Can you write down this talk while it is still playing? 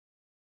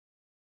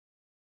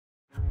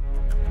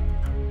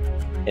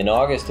In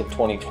August of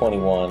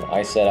 2021,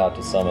 I set out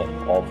to summit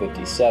all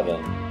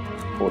 57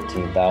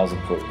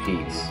 14,000-foot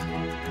peaks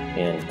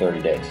in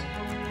 30 days.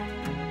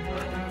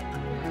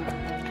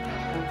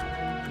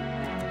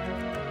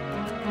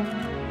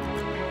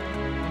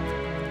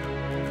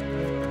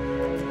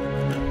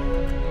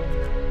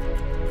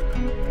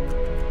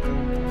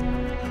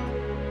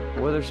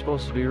 Weather's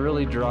supposed to be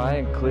really dry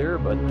and clear,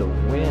 but the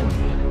wind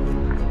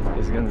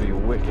is going to be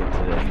wicked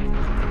today.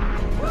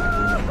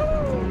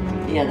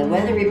 Yeah, the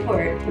weather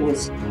report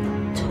was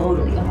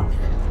totally off.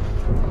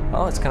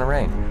 Oh, it's gonna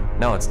rain.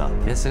 No, it's not.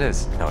 Yes, it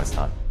is. No, it's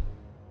not.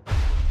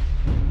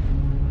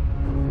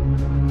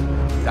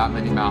 That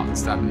many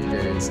mountains, that many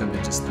days, and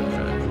then just the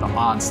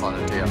onslaught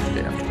of day after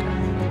day after day.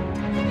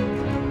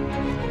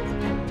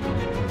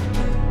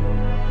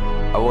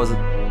 I wasn't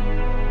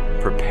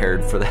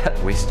prepared for that.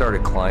 We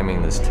started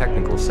climbing this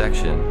technical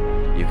section.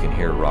 You can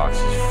hear rocks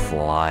just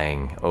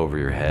flying over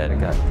your head. I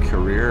got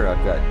career,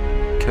 I've got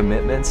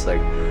commitments.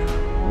 Like,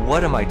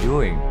 what am I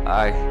doing?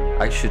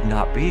 I should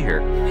not be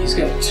here. He's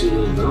got 2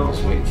 little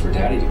girls waiting for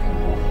Daddy to come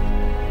home.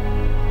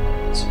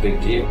 It's a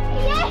big deal.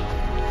 Yes!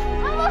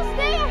 Almost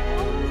there!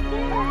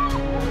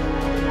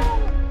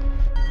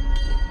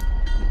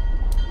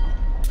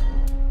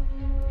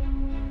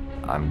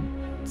 I'm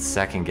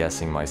second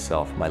guessing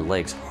myself. My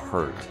legs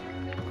hurt.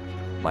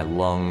 My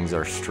lungs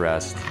are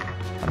stressed.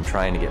 I'm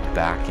trying to get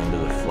back into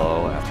the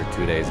flow after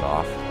 2 days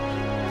off.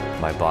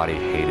 My body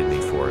hated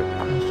me for it.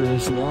 After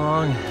this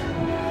long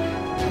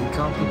and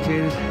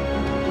complicated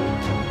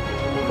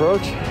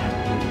approach,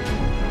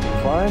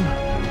 climb,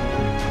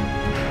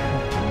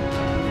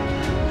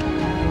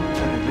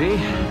 gonna be